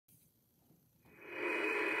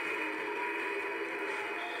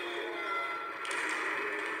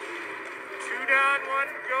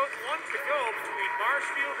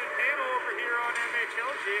Marshfield and Hanover here on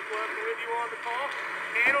MHL. Jake Levin with you on the call.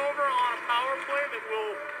 Hanover on a power play that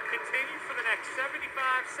will continue for the next 75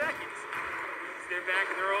 seconds. They're back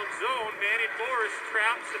in their own zone. Manning Morris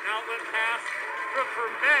traps an outlet pass from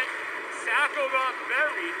Vermette. Sacco got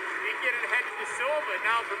buried. They get it ahead to Silva.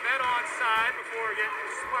 Now Vermette onside before getting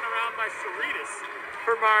spun around by Cerritos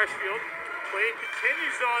for Marshfield. Play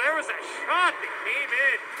continues though. There was a shot that came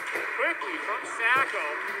in quickly from Sacco.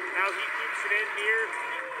 Now he keeps it in here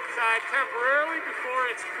side temporarily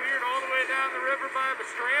before it's cleared all the way down the river by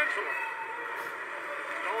Mastrangelo.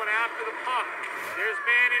 Going after the puck. There's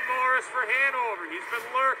Manning Morris for Hanover. He's been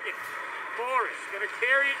lurking. Morris gonna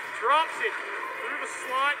carry it, drops it through the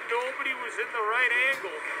slot. Nobody was in the right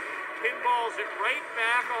angle. Pinballs it right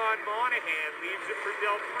back on Monahan. Leaves it for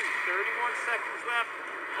Del Prete. 31 seconds left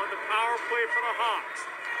on the power play for the Hawks.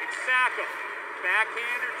 It's Sacco.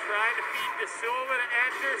 Backhander trying to feed De Silva to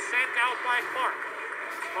enter. Sent out by Clark.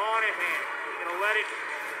 Monahan gonna let it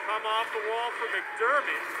come off the wall for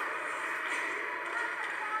McDermott.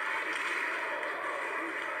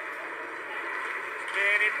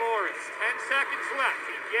 Manning Morris, 10 seconds left.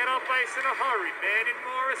 He get up ice in a hurry. Manning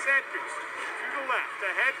Morris enters to the left.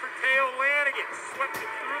 Ahead for Teo Lanigan. Swept it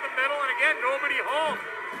through the middle, and again, nobody home.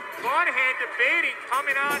 Monahan debating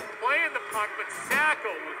coming out and playing the puck, but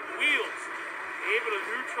Sacco with wheels able to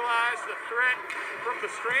neutralize the threat from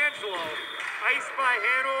Mastrangelo. Iced by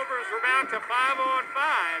Hanover as we're back to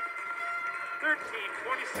 5-on-5.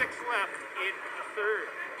 13:26 left in the third.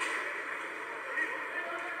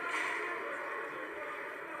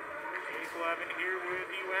 Jake Levin here with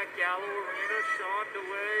you at Gallo Arena. Sean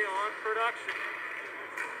DeLay on production.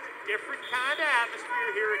 Different kind of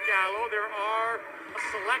atmosphere here at Gallo. There are a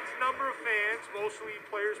select number of fans, mostly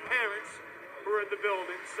players' parents, who are in the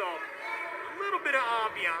building, so a little bit of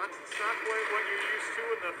ambiance. It's not quite what you're used to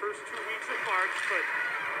in the first 2 weeks of March, but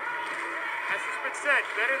as has been said,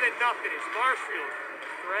 better than nothing is Marshfield.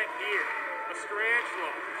 Threat here.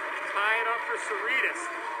 Mastrangelo tie it up for Cerritos.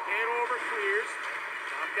 Hanover clears.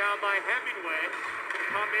 Knocked down by Hemingway.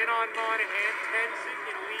 Come in on Monahan. Tenzing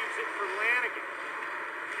and leaves it for Lanigan.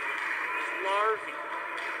 Larvey.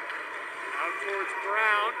 Out towards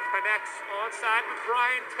Brown. Connects onside with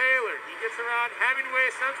Brian Taylor. He gets around Hemingway.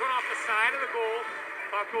 Sends one off the side of the goal.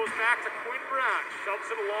 Puck goes back to Quinn Brown. Shoves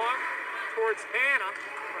it along towards Hanna.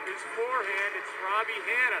 From his forehand, it's Robbie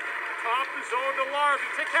Hanna. Top the zone to Larvey.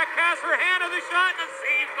 Tic-tac pass for Hanna. The shot and a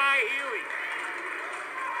save by Healy.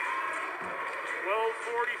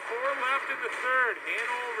 12:44 left in the third.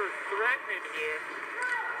 Hanover threatening here.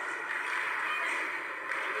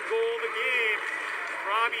 In the goal of the game,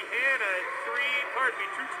 Robbie Hanna at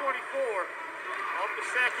 2:24 of the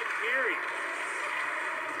second period.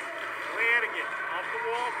 Lanigan off the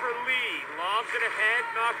wall for Lee. Lobs it ahead,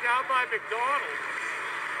 knocked out by McDonald.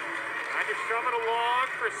 Trying to shove it along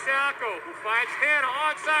for Sacco, who finds Hanna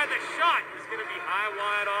onside. The shot is going to be high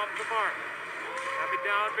wide off the mark. Coming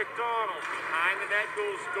down McDonald. Behind the net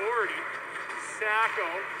goes Doherty. Sacco.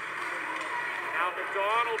 Now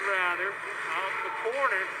McDonald rather. Out in the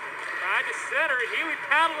corner. Tried to center it. Healy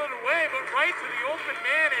paddled it away, but right to the open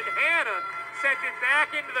man, and Hanna sent it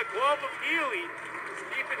back into the glove of Healy. He's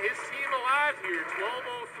keeping his team alive here.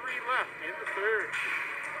 12:03 left in the third.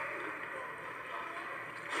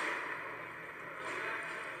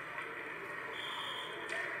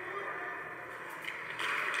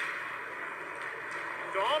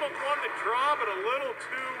 Donald won the draw, but a little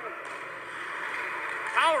too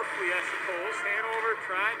powerfully, I suppose. Hanover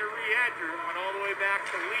trying to re-enter, went all the way back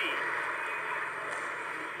to Lee.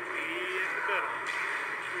 Lee in the middle.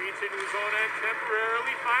 Retreats into his own end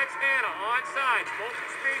temporarily, finds Hanna onside. Open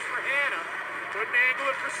space for Hanna. Couldn't angle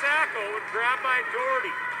it for Sacco, and grabbed by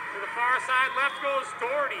Doherty. To the far side, left goes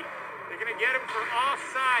Doherty. They're going to get him for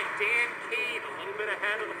offside. Dan Kane, a little bit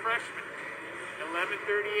ahead of the freshman.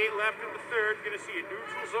 11:38 left in the third. Going to see a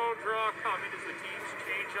neutral zone draw coming as the teams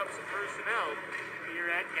change up some personnel here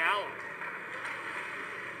at Gallo.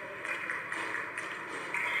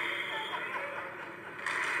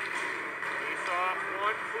 Face off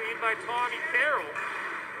one, clean by Tommy Carroll.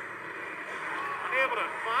 Unable to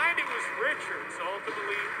find it was Richards.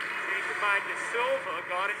 Ultimately taken by De Silva.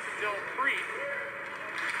 Got it to Del Prete.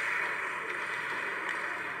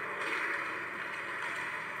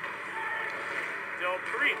 Del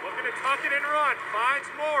Prete looking to tuck it and run. Finds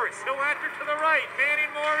Morris. He'll enter to the right.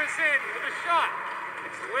 Manning Morris in with a shot.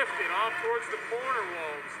 It's lifted off towards the corner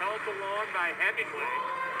wall. It's held along by Hemingway.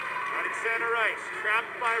 Got it center ice.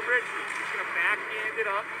 Trapped by Richards. He's going to backhand it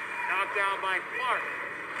up. Knocked down by Clark.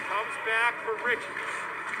 Comes back for Richards.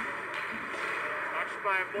 Touched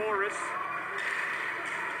by Morris.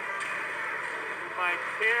 by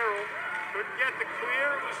Carroll. Couldn't get the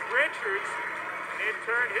clear. It was Richards. In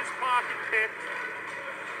turn, his pocket picked.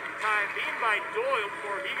 Time being by Doyle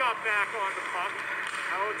before he got back on the puck.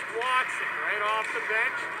 Now it's Watson right off the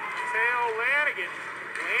bench. Teo Lanigan.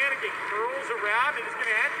 Lanigan curls around and is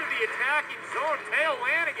going to enter the attacking zone. Teo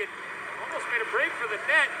Lanigan almost made a break for the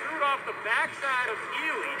net. Threw it off the backside of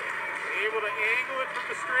Healy. Able to angle it from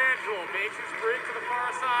Mastrangelo. Makes his break to the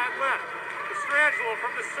far side left. Mastrangelo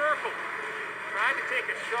from the circle. Tried to take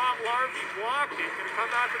a shot. Larvey blocked it. Going to come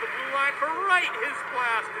out to the blue line for right. His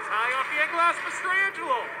blast is high off the end glass.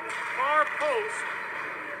 Mastrangelo. Far post.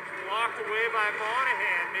 Blocked away by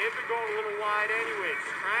Monahan. May have been going a little wide anyways.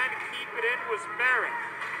 Trying to keep it in was Merritt.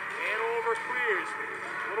 Hanover clears.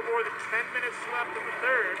 A little more than 10 minutes left in the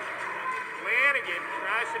third. Flanagan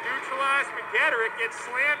tries to neutralize McGetterick. Gets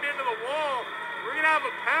slammed into the wall. We're going to have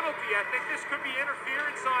a penalty. I think this could be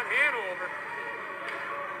interference on Hanover.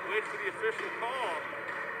 Wait for the official call.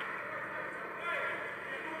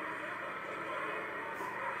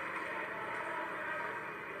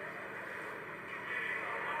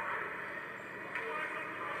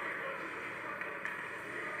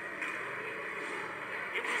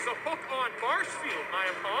 It was a hook on Marshfield.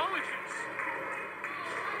 My apologies.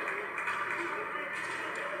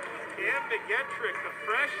 Cam McGetterick, the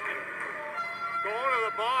freshman, going to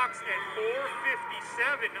the box at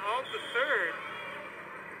 4:57 of the third.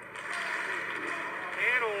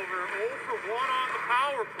 Hanover 0 for 1 on the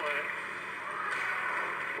power play.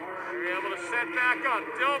 They're able to set back up.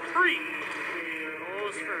 Delpree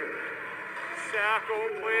goes for Sacco,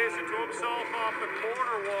 plays it to himself off the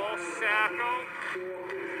corner wall. Sacco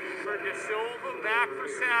for De Silva, back for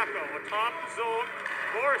Sacco. Atop the zone.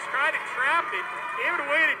 Morris tried to trap it, gave it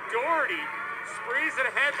away to Doherty. Sprays it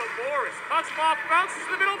ahead, but Morris cuts him off, bounces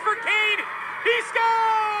to the middle for Kane. He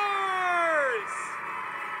scores!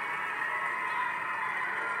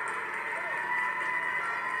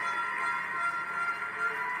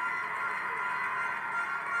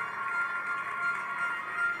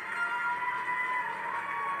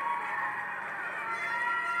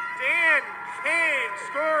 Dan Kane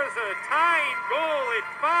scores a tying goal at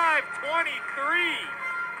 5:23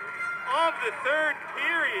 of the third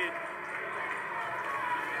period.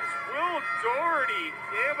 Will Doherty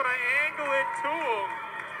able to angle it to him.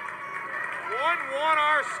 1-1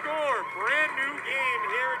 our score. Brand new game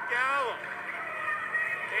here at Gallo.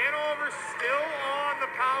 Hanover still on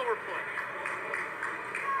the power play.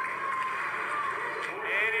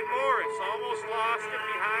 And in Morris almost lost it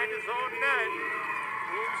behind his own net.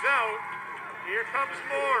 Moves out. Here comes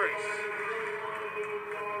Morris.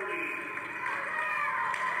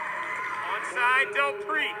 Onside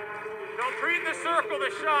Delpree. Delpree in the circle,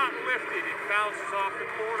 the shot lifted. It bounces off the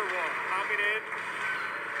corner wall. Coming in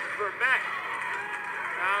for Met.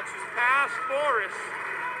 Bounces past Morris.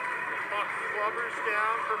 The puck flubbers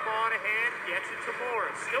down for Monahan. Gets it to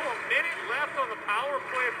Morris. Still a minute left on the power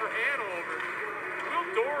play for Hanover. Will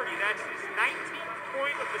Doherty, that's his 19th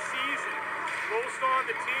point of the season. Most on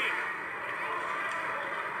the team.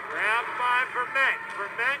 Grabbed by Vermette.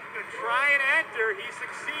 Vermette going to try and enter. He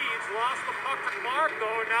succeeds. Lost the puck to Clark,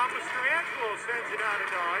 though. Now Mastrangelo sends it out of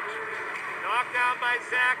dodge. Knocked down by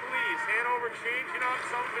Zach Lee. Hanover changing up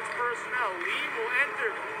some of its personnel. Lee will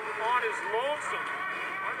enter on his lonesome.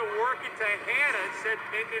 Wanted to work it to Hannah. Instead,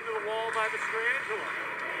 pinned into the wall by Mastrangelo.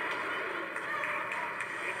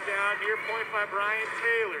 Hit down near point by Brian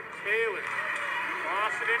Taylor. Taylor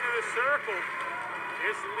lost it into the circle.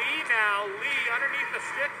 Here's Lee now. Lee underneath the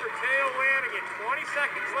stick for Teo Lanigan. 20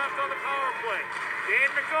 seconds left on the power play. Dan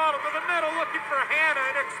McDonald to the middle looking for Hannah.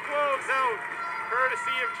 It explodes out.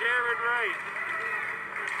 Courtesy of Jared Wright.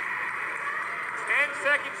 10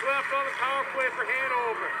 seconds left on the power play for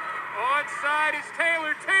Hanover. Onside is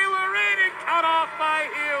Taylor. Taylor in and cut off by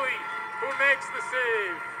Healy, who makes the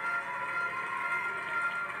save.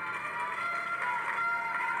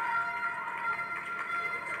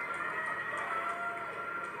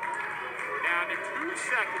 Down to 2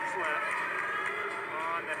 seconds left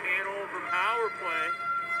on the Hanover power play.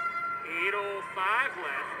 8:05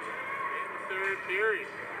 left in the third period.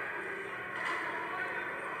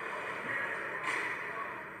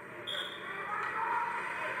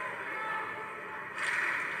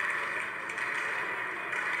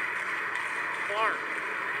 Clark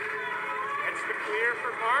gets the clear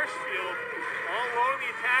for Marshfield. All along the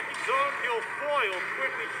attacking zone, Guilfoyle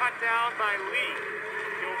quickly cut down by Lee.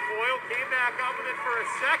 Guilfoyle came back up with it for a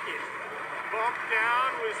second. Bumped down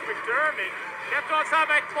was McDermott. Kept onside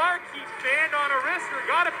by Clark. He fanned on a wrister.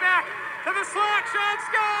 Got it back to the slot shot.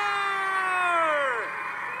 Score!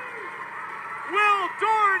 Will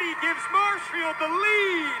Doherty gives Marshfield the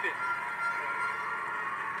lead.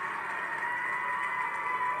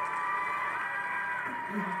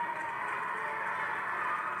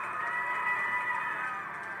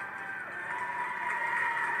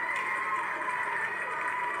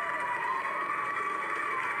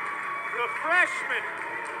 freshman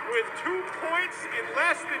with 2 points in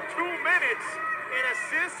less than 2 minutes. An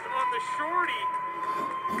assist on the shorty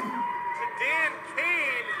to Dan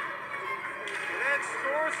Kane, and then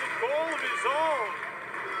scores a goal of his own.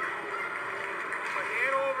 A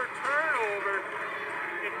Hanover turnover,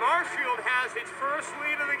 and Marshfield has its first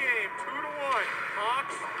lead of the game, 2-1.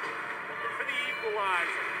 Hawks looking for the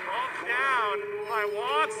equalizer. Bumped down by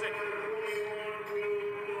Watson.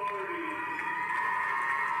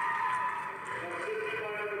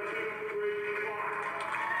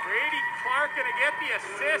 Clark going to get the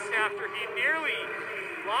assist after he nearly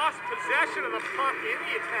lost possession of the puck in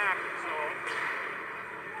the attacking zone.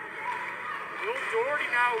 Will Doherty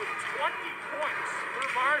now with 20 points for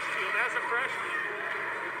Marshfield as a freshman.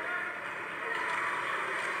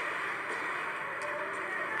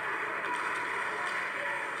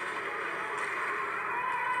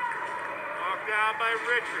 Knocked down by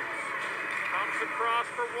Richards. Comes across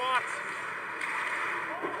for Watson.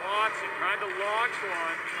 Watson tried to launch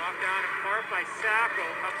one, knocked down in part by Sacco,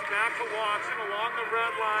 comes back to Watson along the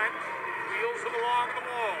red line, wheels it along the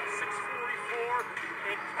wall, 6:44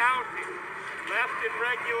 and counting, left in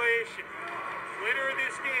regulation. Winner of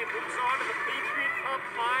this game moves on to the Patriot Cup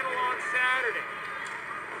final on Saturday.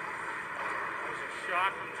 There's a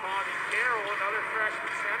shot from Tommy Carroll, another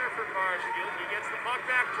freshman center for Marshfield. He gets the puck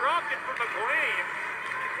back, dropped it for McLean,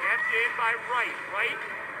 kept in by Wright. Wright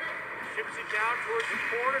chips it down towards the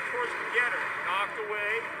corner, towards McGetter. Knocked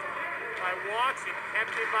away by Watson.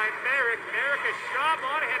 Kept in by Merrick. Merrick a shot.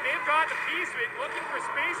 Monahan may have gotten a piece of it. Looking for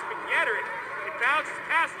space. McGetter. It bounces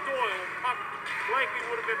past Doyle. Puck likely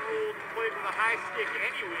would have been ruled played with a high stick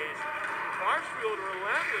anyways. Marshfield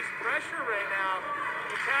relentless pressure right now.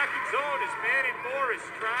 The attacking zone as Manning Morris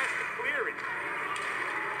tries to clear it.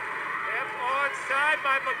 F onside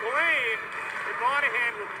by McLean. And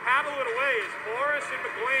Monahan will paddle it away as Morris and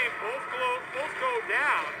McLean both go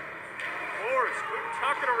down. Morris couldn't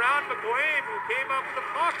tuck it around McLean, who came up with the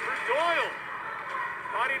puck for Doyle.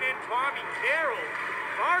 Cutting in Tommy Carroll.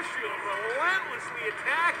 Marshfield relentlessly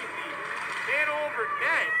attacking the Hanover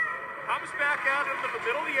net. Comes back out into the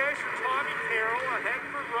middle of the ice for Tommy Carroll, ahead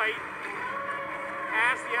for Wright.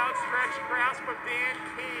 Past the outstretched grasp of Dan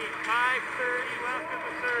Kane. 5:30 left in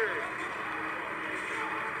the third.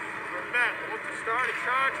 Met look to start a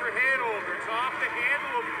charge for Hanover. It's off the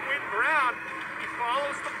handle of Quinn Brown. He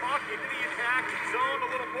follows the puck into the attacking zone a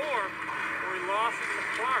little more, where he lost it to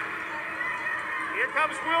Clark. Here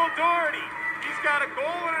comes Will Doherty. He's got a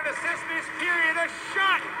goal and an assist this period. A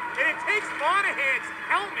shot, and it takes Monahan's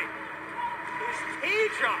helmet. His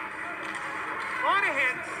cage off.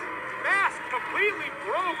 Monahan's mask completely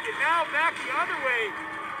broke, and now back the other way.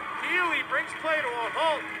 Healy brings play to a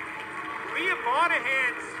halt. Liam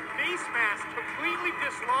Monahan's face mask completely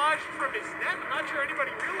dislodged from his net. I'm not sure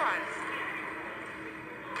anybody realized.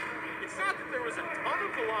 It's not that there was a ton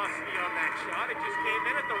of velocity on that shot, it just came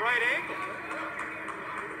in at the right angle.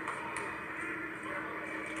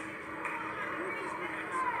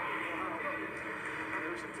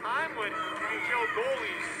 There was a time when NHL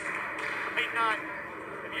goalies might not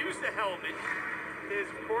have used a helmet. His,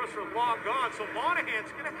 of course, are long gone, so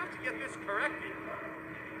Monahan's going to have to get this corrected.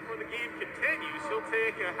 When the game continues, he'll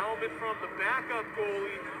take a helmet from the backup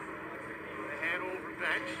goalie, the Hanover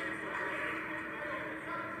bench.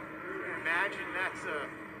 Imagine that's a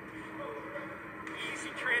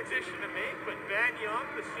easy transition to make, but Ben Young,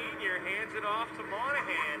 the senior, hands it off to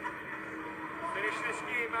Monahan. Finish this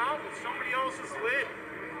game out with somebody else's lid.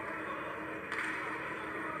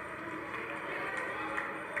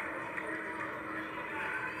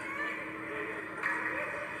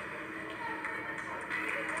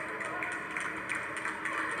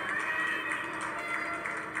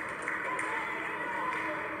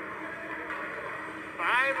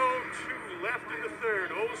 Left in the third,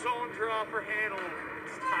 ozone draw for Hanover.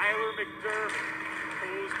 It's Tyler McDermott,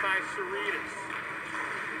 posed by Cerritos.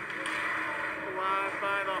 Alive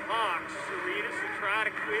by the Hawks. Cerritos will try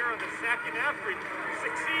to clear on the second effort.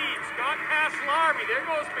 Succeeds. Got past Larby. There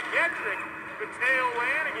goes McGetrick. Mateo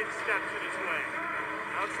Lanigan steps in his way.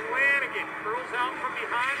 Now it's Lanigan. Curls out from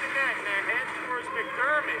behind the net and their head towards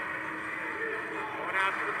McDermott. Going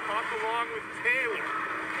after the puck along with Taylor.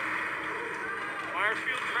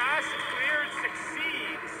 Marshfield tries to clear and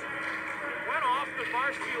succeeds. Went off the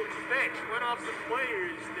Marshfield's bench, went off the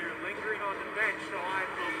players. They're lingering on the bench, so I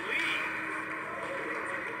believe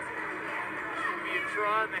this will be a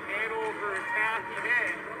draw in the Hanover attacking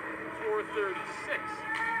end. 4:36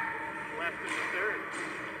 left in the third.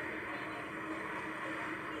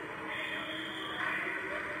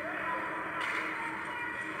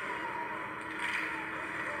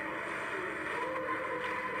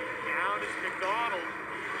 Down is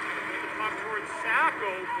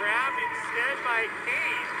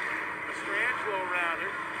Kane. Mastrangelo, rather.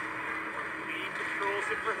 Lee controls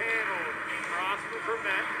it for Hanover. Cross for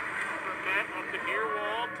Vermette. Vermette up the near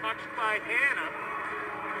wall, touched by Hannah.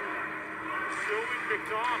 Sylvan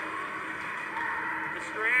McDonald.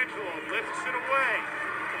 Mastrangelo lifts it away.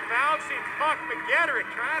 The bouncing puck, McGetterick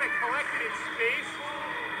trying to collect it in space.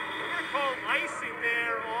 We're going to call icing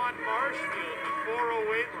there on Marshfield with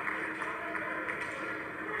 4:08 left.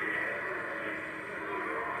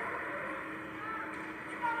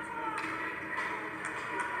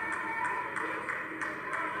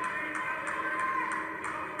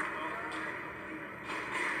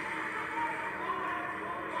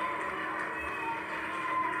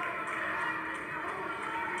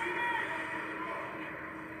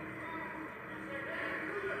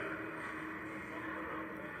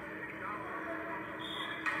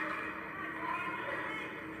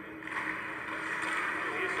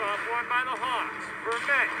 Won by the Hawks.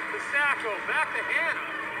 Vermette to Sacco, back to Hannah.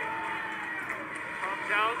 Comes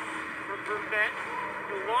out for Vermette.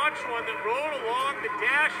 The launch one that rolled along the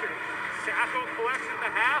dasher. Sacco collects at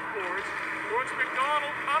the half boards. Towards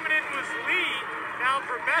McDonald, coming in was Lee. Now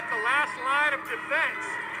Vermette, the last line of defense.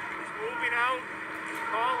 Is moving out.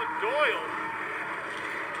 Colin Doyle.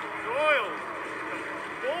 Doyle, the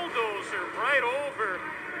bulldozer right over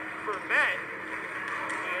Vermette.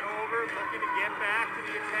 Looking to get back to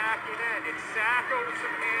the attacking end. It's Sacco with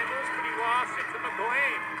some handles, but he lost it to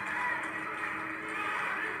McLean.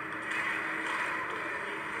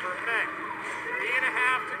 Vermette,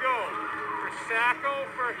 3.5 to go. For Sacco,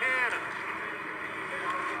 for Hannah.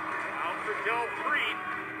 Out for Del Preet.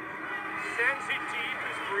 Sends it deep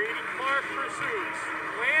as Brady Clark pursues.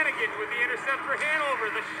 Flanagan with the intercept for Hanover.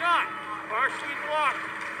 The shot, partially blocked.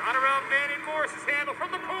 Not around Manny Morris's handle. From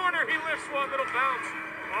the corner, he lifts one that'll bounce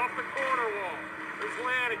off the corner wall. There's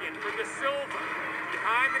Lanigan for De Silva.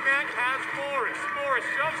 Behind the net has Morris. Morris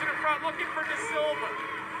shoves it in front, looking for De Silva.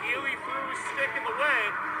 Healy threw his stick in the way.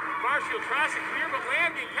 Marshfield tries to clear, but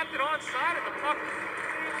Lanigan kept it onside, and the puck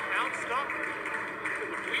bounced up to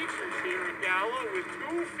the bleachers here in Gallo with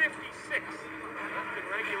 2:56 left in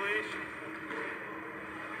regulation.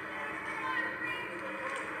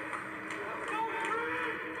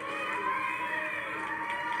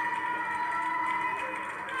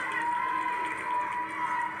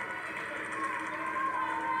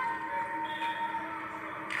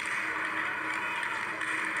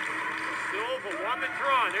 Won the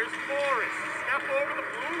draw. There's Morris. Step over the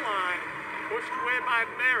blue line. Pushed away by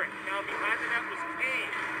Merrick. Now behind the net was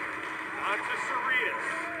Kane. On to Cerritos.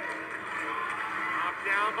 Knocked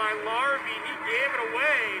down by Larby. He gave it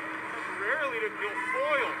away temporarily to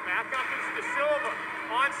Guilfoyle. Back up is De Silva.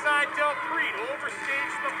 Onside Del Preet.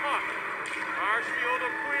 Overstages the puck. Marshfield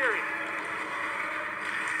will clear it.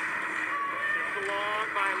 Tipped along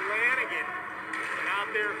by Lanigan. Been out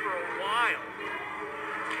there for a while.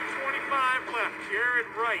 25 left. Jared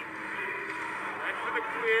Wright. Went for the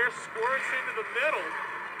clear. Squirts into the middle.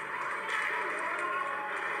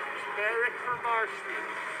 Merrick for Marshfield.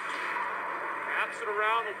 Wraps it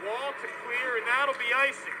around the wall to clear, and that'll be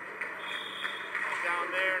icing.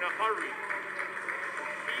 Down there in a hurry.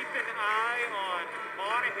 Keep an eye on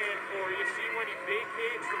Monahan for you. See when he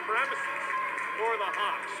vacates the premises for the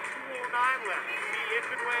Hawks. 2:09 left. See if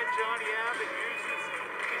and when Johnny Abbott uses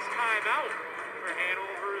his timeout for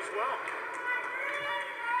Hanover as well.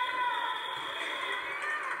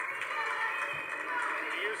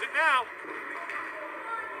 Use it now.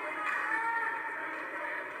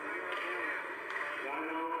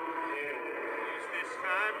 Use this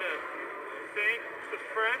time to thank the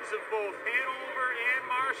friends of both Hanover and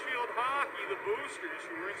Marshfield Hockey, the boosters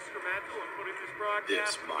who were instrumental in putting this broadcast together.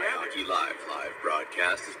 This My Hockey Live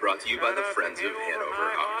broadcast is brought to you by the Friends of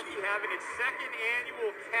Hanover Hockey. Having its second annual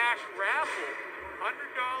cash raffle.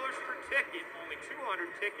 $100 per ticket. Only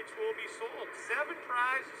 200 tickets will be sold. 7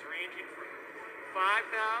 prizes ranging from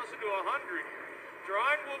 $5,000 to $100,000.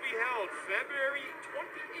 Drawing will be held February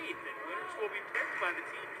 28th, and winners will be picked by the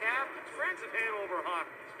team captains. Friends of Hanover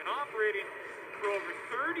Hockey has been operating for over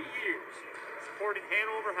 30 years, supporting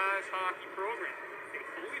Hanover High's hockey program. They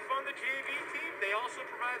fully fund the JV team. They also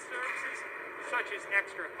provide services such as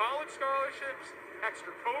extra college scholarships,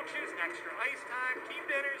 extra coaches, extra ice time, team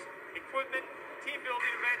dinners, equipment, team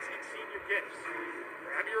building events, and senior gifts.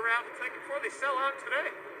 Grab your raffle ticket before they sell out today.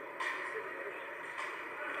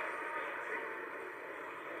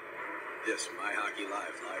 This My Hockey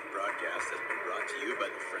Live broadcast has been brought to you by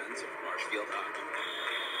the Friends of Marshfield Hockey.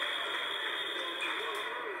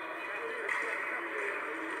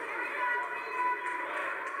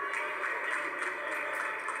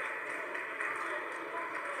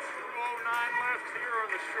 Left here on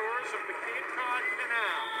the shores of the Cape Cod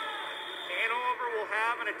now. Hanover will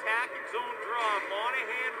have an attacking zone draw.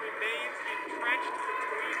 Monahan remains entrenched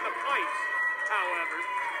between the pipes, however.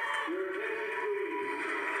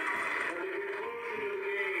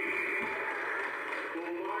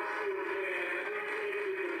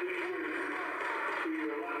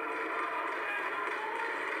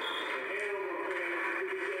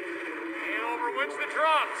 Wins the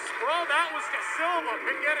draw. Well, that was De Silva.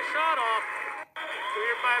 Couldn't get a shot off.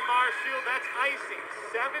 Cleared by Marshfield. That's icing.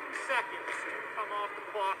 7 seconds come off the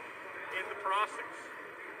clock in the process.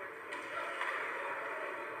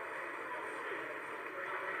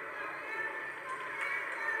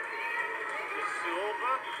 De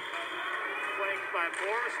Silva, flanked by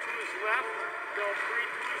Morris to his left, Delpre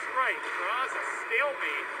to his right. Draws a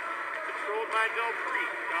stalemate. Controlled by Delpre.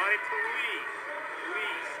 Got it to Lee.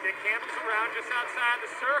 Stick handles around just outside the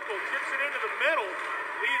circle, chips it into the middle.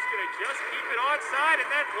 Lee's going to just keep it onside and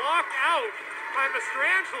then blocked out by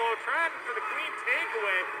Mastrangelo, trying for the clean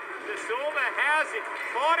takeaway. De Silva has it.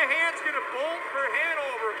 Monahan's going to bolt for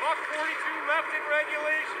Hanover. $1:42 left in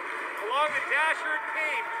regulation. Along the dasher and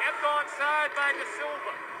Kane, kept onside by De Silva.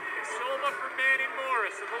 De Silva for Manning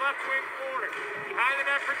Morris in the left wing corner. Behind the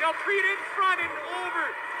net for Delpre in front and over.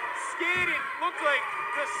 Skating, looked like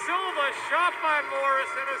De Silva, shot by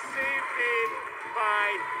Morris, and a save made by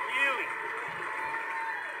Healy.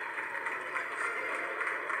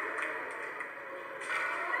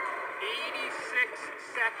 86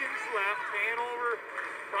 seconds left. Hanover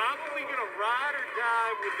probably going to ride or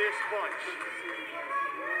die with this bunch.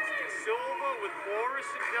 De Silva with Morris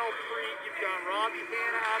and Delpre. You've got Robbie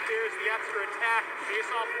Hanna out there as the extra attack.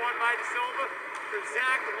 Face-off won by De Silva for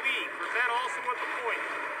Zach Lee. Vermette also with the point.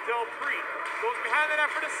 Delpre goes behind that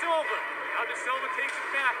effort to Silva. Now De Silva takes it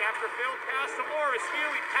back after a failed pass to Morris.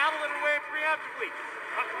 Healy paddling away preemptively.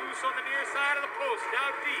 Puck loose on the near side of the post. Now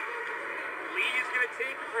deep. Lee is going to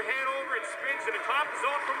take it for Hanover and spins in the top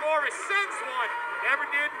zone for Morris. Sends one. Never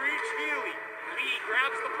did reach Healy. Lee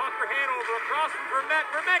grabs the puck for Hanover across from Vermette.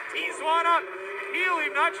 Vermette tees one up. Healy,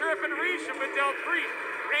 not sure if it reached him, but Delpre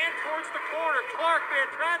ran towards the corner. Clark there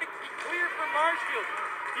trying to keep clear for Marshfield.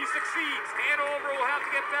 He succeeds. Hanover will have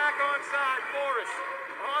to get back onside. Morris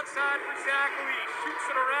onside for Zach Lee. Shoots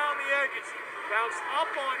it around the edges. Bounced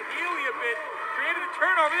up on Healy a bit. Created a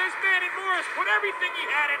turnover. There's Manning Morris. Put everything he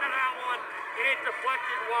had into that one. And it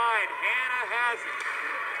deflected wide. Hanna has it.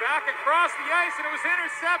 Back across the ice, and it was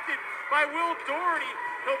intercepted by Will Doherty.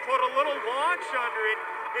 He'll put a little launch under it.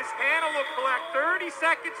 As Hanna will collect 30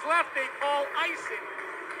 seconds left. They call icing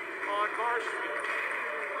on Marshfield.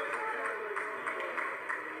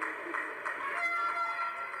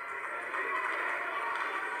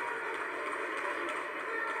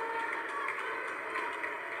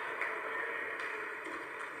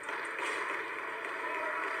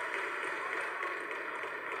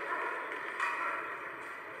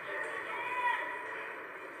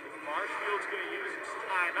 Marshfield's going to use his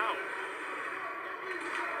timeout.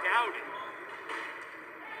 Doubt it.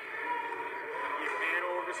 Give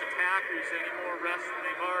Hanover's attackers any more rest than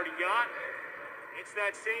they've already got. It's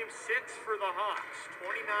that same 6 for the Hawks.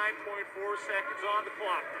 29.4 seconds on the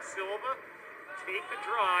clock. De Silva take the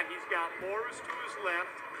draw. He's got Morris to his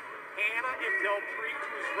left. Hanna and Delpre to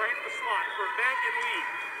his right in the slot. Vermette and Lee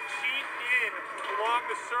cheat in along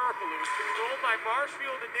the circle. It was controlled by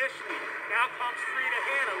Marshfield initially. Now comes free to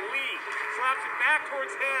Hanna. Lee slaps it back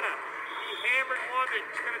towards Hanna. He hammered one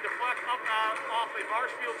that's going to deflect up off a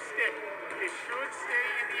Marshfield stick. It should stay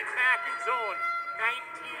in the attacking zone.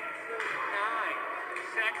 19.9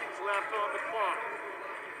 seconds left on the clock.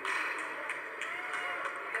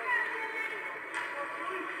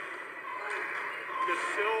 De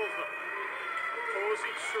Silva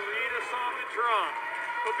opposing Cerritos on the draw.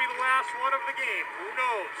 Could be the last one of the game. Who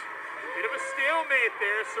knows? Bit of a stalemate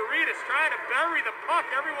there. Cerritos trying to bury the puck.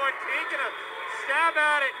 Everyone taking a stab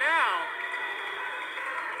at it now.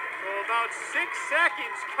 So about 6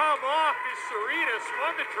 seconds come off as Cerritos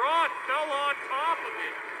won the draw and fell on top of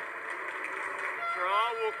it. Draw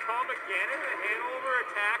will come again in the Hanover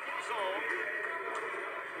attacking zone.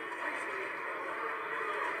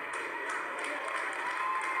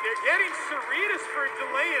 They're getting Cerritos for a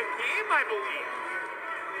delay of game, I believe.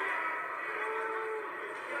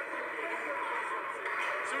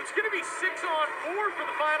 So it's going to be 6-on-4 for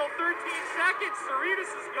the final 13 seconds.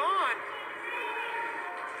 Cerritos is gone.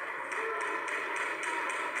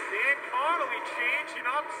 Dan Connolly changing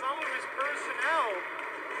up some of his personnel.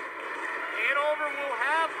 Hanover will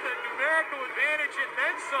have the numerical advantage and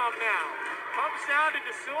then some now. Comes down to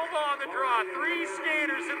De Silva on the draw. 3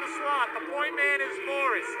 skaters in the slot. The point man is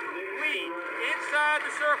Morris. Lee inside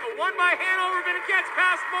the circle. Won by Hanover, but it gets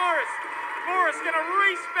past Morris. Morris gonna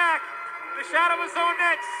race back. The shot of his own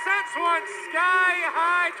net, sends one sky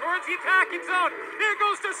high towards the attacking zone. There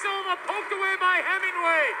goes De Silva, poked away by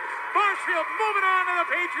Hemingway. Marshfield moving on to the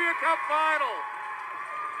Patriot Cup final.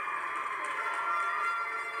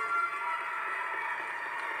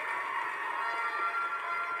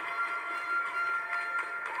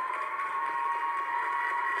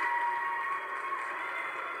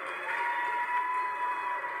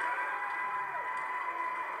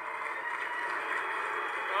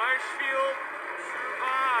 Marshfield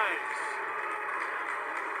survives.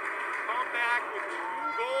 Come back with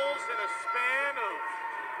 2 goals in a span of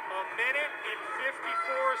a minute and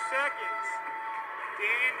 54 seconds.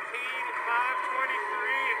 Dan Kane at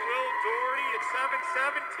 5:23 and Will Doherty at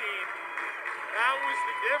 7:17. That was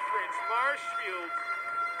the difference. Marshfield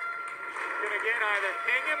gonna get either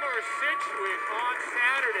Hingham or Situate on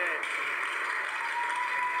Saturday.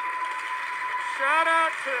 Shout out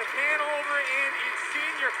to Hanover in its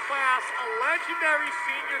senior class, a legendary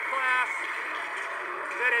senior class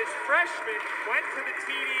that as freshmen went to the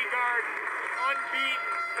TD Garden unbeaten,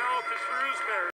 fell to Shrewsbury.